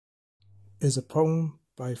is a poem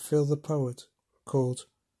by Philthepoet called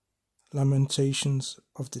Lamentations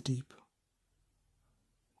of the Deep.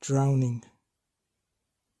 Drowning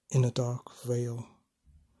in a dark vale,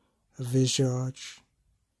 a visage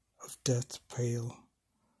of death pale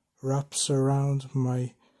wraps around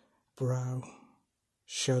my brow,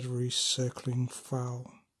 shadowy circling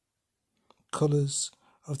foul. Colours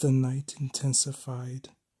of the night intensified,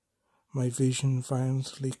 my vision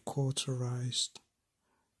violently cauterized,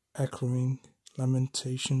 echoing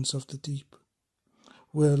lamentations of the deep,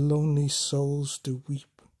 where lonely souls do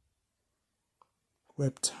weep.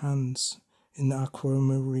 Webbed hands in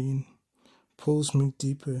aquamarine pulls me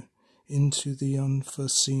deeper into the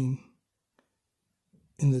unforeseen.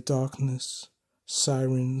 In the darkness,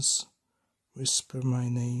 sirens whisper my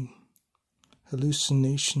name.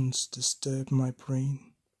 Hallucinations disturb my brain.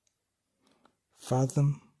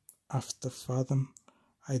 Fathom after fathom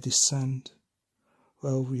I descend,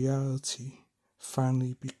 while reality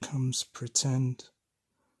finally becomes pretend.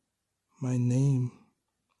 My name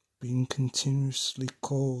being continuously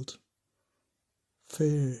called.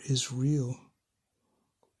 Fear is real.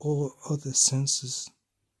 All other senses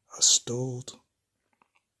are stalled.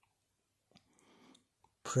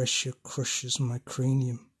 Pressure crushes my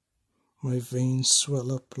cranium. My veins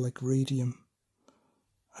swell up like radium.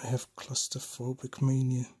 I have claustrophobic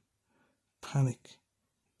mania. Panic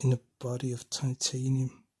in a body of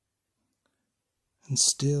titanium. And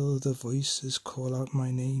still the voices call out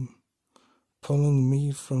my name, pulling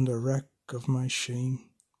me from the wreck of my shame.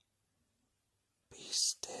 Be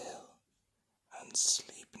still and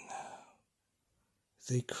sleep now,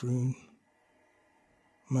 they croon,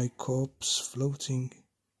 my corpse floating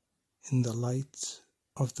in the light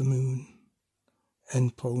of the moon.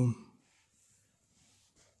 End poem.